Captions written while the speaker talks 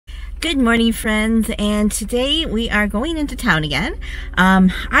Good morning, friends, and today we are going into town again.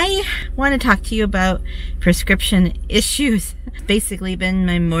 I want to talk to you about prescription issues. Basically been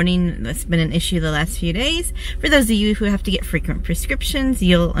my morning, that's been an issue the last few days. For those of you who have to get frequent prescriptions,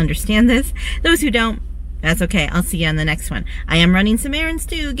 you'll understand this. Those who don't, that's okay. I'll see you on the next one. I am running some errands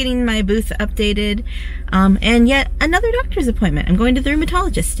too, getting my booth updated, and yet another doctor's appointment. I'm going to the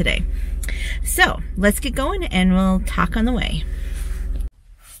rheumatologist today. So let's get going and we'll talk on the way.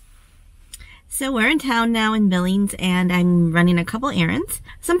 So we're in town now in Billings, and I'm running a couple errands.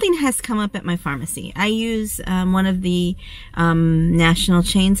 Something has come up at my pharmacy. I use one of the national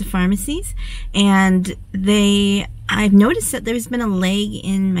chains of pharmacies, and I've noticed that there's been a lag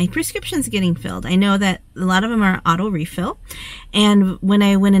in my prescriptions getting filled. I know that a lot of them are auto refill, and when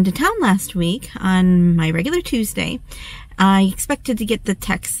I went into town last week on my regular Tuesday, I expected to get the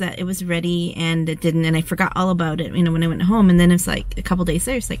text that it was ready, and it didn't, and I forgot all about it, you know, when I went home. And then it's like a couple days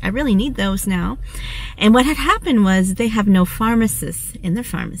later, it's like, I really need those now. And what had happened was they have no pharmacists in their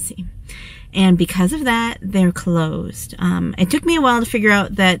pharmacy. And because of that, they're closed. It took me a while to figure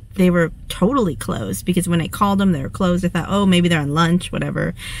out that they were totally closed, because when I called them, they were closed. I thought, oh, maybe they're on lunch,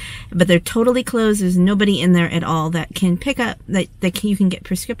 whatever. But they're totally closed. There's nobody in there at all that can pick up, that you can get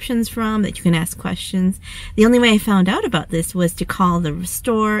prescriptions from, that you can ask questions. The only way I found out about this was to call the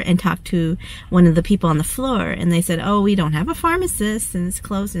store and talk to one of the people on the floor. And they said, oh, we don't have a pharmacist, and it's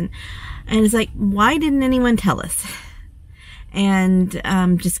closed. And it's like, why didn't anyone tell us? And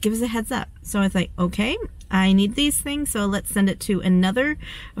just give us a heads up. So I was like, okay, I need these things, so let's send it to another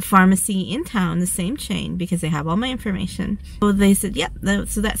pharmacy in town, the same chain, because they have all my information. So they said, yep,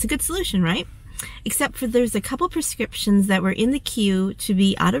 so that's a good solution, right? Except for there's a couple prescriptions that were in the queue to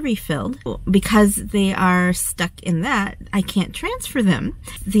be auto-refilled. Because they are stuck in that, I can't transfer them.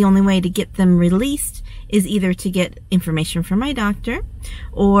 The only way to get them released is either to get information from my doctor,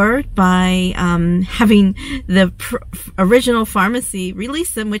 or by having the original pharmacy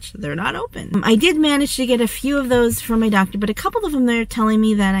release them, which they're not open. I did manage to get a few of those from my doctor, but a couple of them they're telling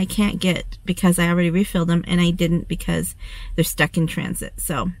me that I can't get because I already refilled them, and I didn't because they're stuck in transit.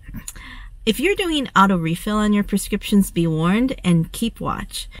 So if you're doing auto refill on your prescriptions, be warned and keep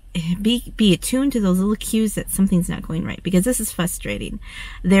watch. Be attuned to those little cues that something's not going right, because this is frustrating.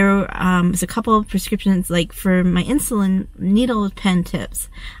 There was a couple of prescriptions, like for my insulin needle pen tips.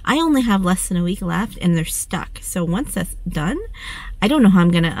 I only have less than a week left, and they're stuck. So once that's done, I don't know how I'm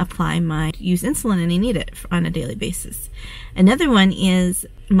going to use insulin, and I need it on a daily basis. Another one is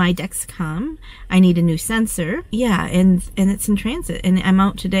my Dexcom. I need a new sensor. Yeah, and it's in transit, and I'm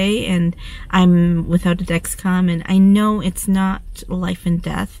out today, and I'm without a Dexcom, and I know it's not life and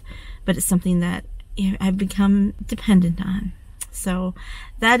death, but it's something that I've become dependent on. So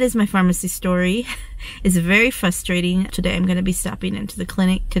that is my pharmacy story. It's very frustrating. Today I'm going to be stopping into the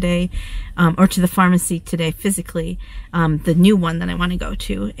clinic today, or to the pharmacy today physically, the new one that I want to go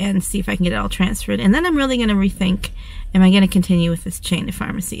to, and see if I can get it all transferred. And then I'm really going to rethink, am I going to continue with this chain of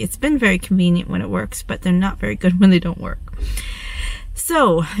pharmacy? It's been very convenient when it works, but they're not very good when they don't work.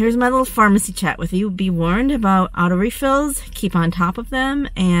 So here's my little pharmacy chat with you. Be warned about auto refills, keep on top of them,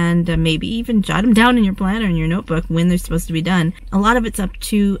 and maybe even jot them down in your planner, in your notebook, when they're supposed to be done. A lot of it's up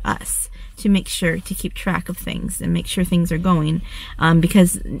to us to make sure to keep track of things and make sure things are going,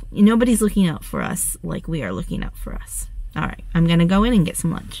 because nobody's looking out for us like we are looking out for us. All right, I'm gonna go in and get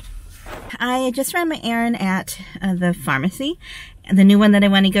some lunch. I just ran my errand at the pharmacy, the new one that I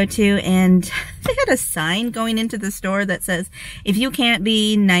want to go to, and they had a sign going into the store that says, if you can't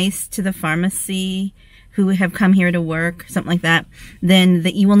be nice to the pharmacy who have come here to work, something like that, then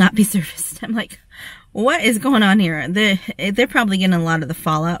that you will not be serviced. I'm like, what is going on here? They're probably getting a lot of the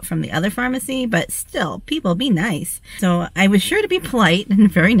fallout from the other pharmacy, but still, people, be nice. So I was sure to be polite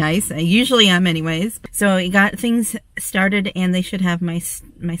and very nice. I usually am anyways. So I got things started, and they should have my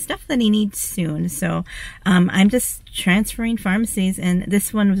stuff that he needs soon. So I'm just transferring pharmacies, and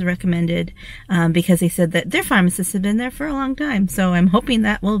this one was recommended because they said that their pharmacists have been there for a long time. So I'm hoping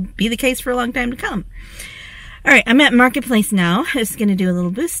that will be the case for a long time to come. All right, I'm at Marketplace now. I'm just going to do a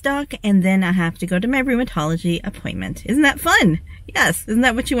little booth stock, and then I have to go to my rheumatology appointment. Isn't that fun? Yes, isn't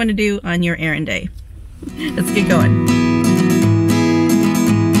that what you want to do on your errand day? Let's get going.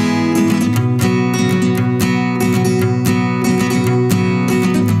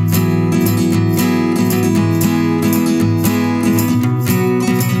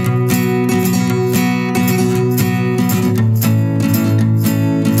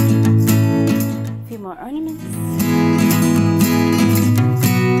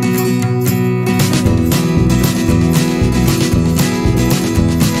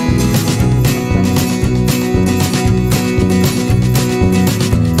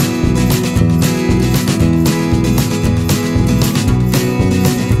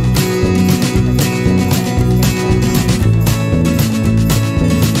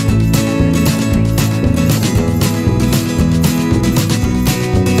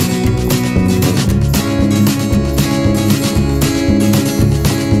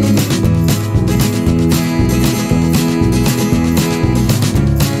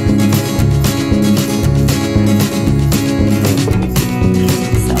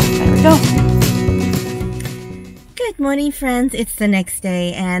 morning, friends. It's the next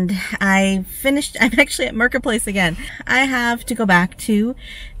day and I'm actually at Marketplace again. I have to go back to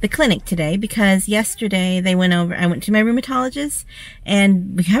the clinic today because yesterday I went to my rheumatologist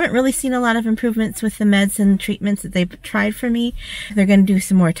and we haven't really seen a lot of improvements with the meds and treatments that they've tried for me. They're going to do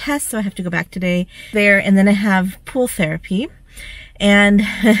some more tests, so I have to go back today there, and then I have pool therapy. And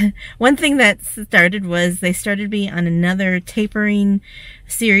one thing that started was they started me on another tapering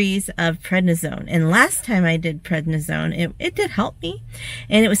series of prednisone. And last time I did prednisone, it did help me.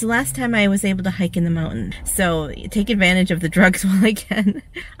 And it was the last time I was able to hike in the mountain. So take advantage of the drugs while I can.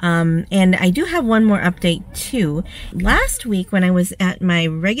 And I do have one more update too. Last week when I was at my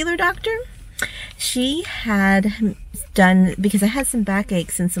regular doctor, she had done, because I had some back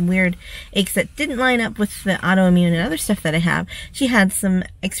aches and some weird aches that didn't line up with the autoimmune and other stuff that I have, she had some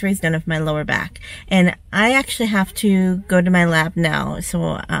x-rays done of my lower back. And I actually have to go to my lab now,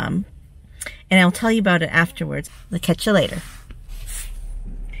 so, and I'll tell you about it afterwards. I'll catch you later.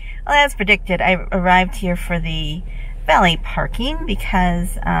 Well, as predicted, I arrived here for the valet parking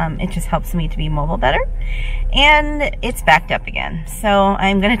because it just helps me to be mobile better, and it's backed up again. So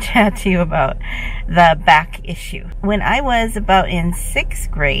I'm going to chat to you about the back issue. When I was about in 6th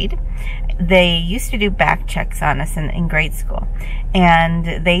grade, they used to do back checks on us in grade school,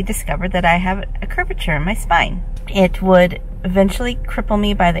 and they discovered that I have a curvature in my spine. It would eventually cripple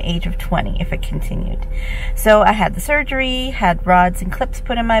me by the age of 20 if it continued. So I had the surgery, had rods and clips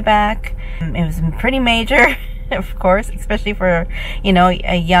put in my back. It was pretty major. Of course, especially for, you know,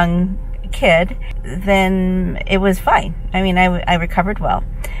 a young kid. Then it was fine. I mean, I recovered well.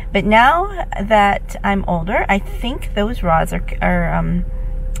 But now that I'm older, I think those rods are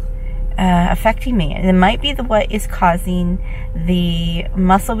affecting me. It might be what is causing the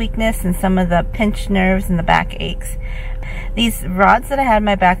muscle weakness and some of the pinched nerves and the back aches. These rods that I had in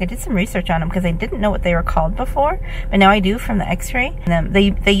my back, I did some research on them because I didn't know what they were called before, but now I do from the x-ray.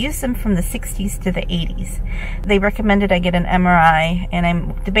 They used them from the 60s to the 80s. They recommended I get an MRI, and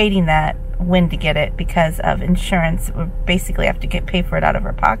I'm debating that when to get it because of insurance. We basically have to pay for it out of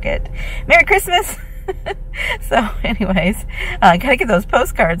our pocket. Merry Christmas! So anyways, I gotta get those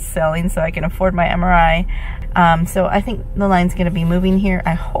postcards selling so I can afford my MRI. So I think the line's gonna be moving here.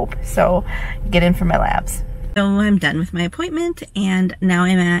 I hope so. Get in for my labs. So I'm done with my appointment, and now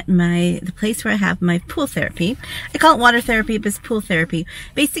I'm at the place where I have my pool therapy. I call it water therapy, but it's pool therapy.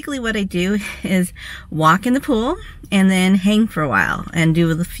 Basically what I do is walk in the pool and then hang for a while and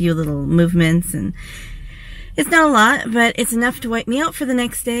do a few little movements, and it's not a lot, but it's enough to wipe me out for the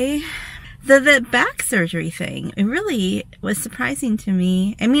next day. The back surgery thing, it really was surprising to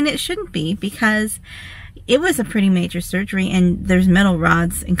me. I mean, it shouldn't be, because it was a pretty major surgery, and there's metal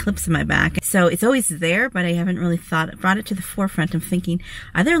rods and clips in my back. So it's always there, but I haven't really brought it to the forefront of thinking,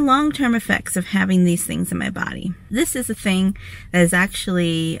 are there long-term effects of having these things in my body? This is a thing that is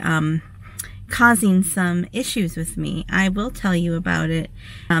actually causing some issues with me. I will tell you about it.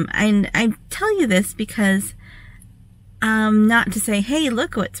 And I tell you this because not to say, hey,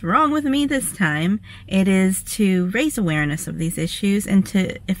 look what's wrong with me this time. It is to raise awareness of these issues, and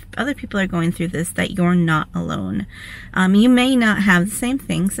to, if other people are going through this, that you're not alone. You may not have the same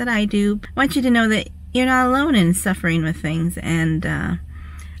things that I do. I want you to know that you're not alone in suffering with things, and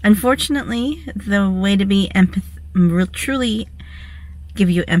unfortunately, the way to be truly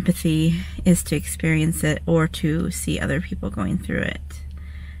give you empathy is to experience it or to see other people going through it.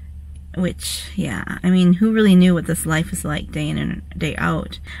 Which, yeah, I mean, who really knew what this life was like day in and day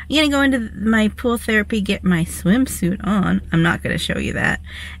out? I'm going to go into my pool therapy, get my swimsuit on. I'm not going to show you that.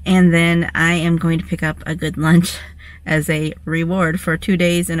 And then I am going to pick up a good lunch as a reward for 2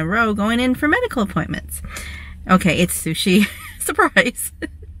 days in a row going in for medical appointments. Okay, it's sushi. Surprise.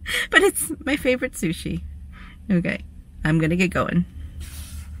 But it's my favorite sushi. Okay, I'm going to get going.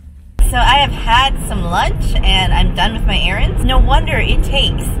 So I have had some lunch and I'm done with my errands. No wonder it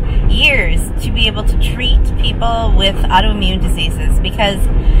takes years to be able to treat people with autoimmune diseases, because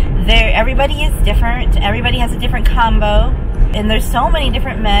everybody is different. Everybody has a different combo, and there's so many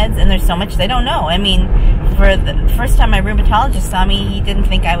different meds, and there's so much they don't know. I mean, for the first time my rheumatologist saw me, he didn't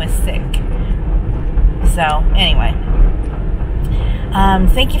think I was sick. So anyway,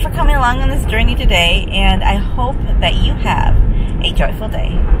 thank you for coming along on this journey today, and I hope that you have a joyful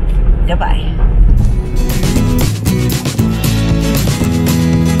day. Goodbye.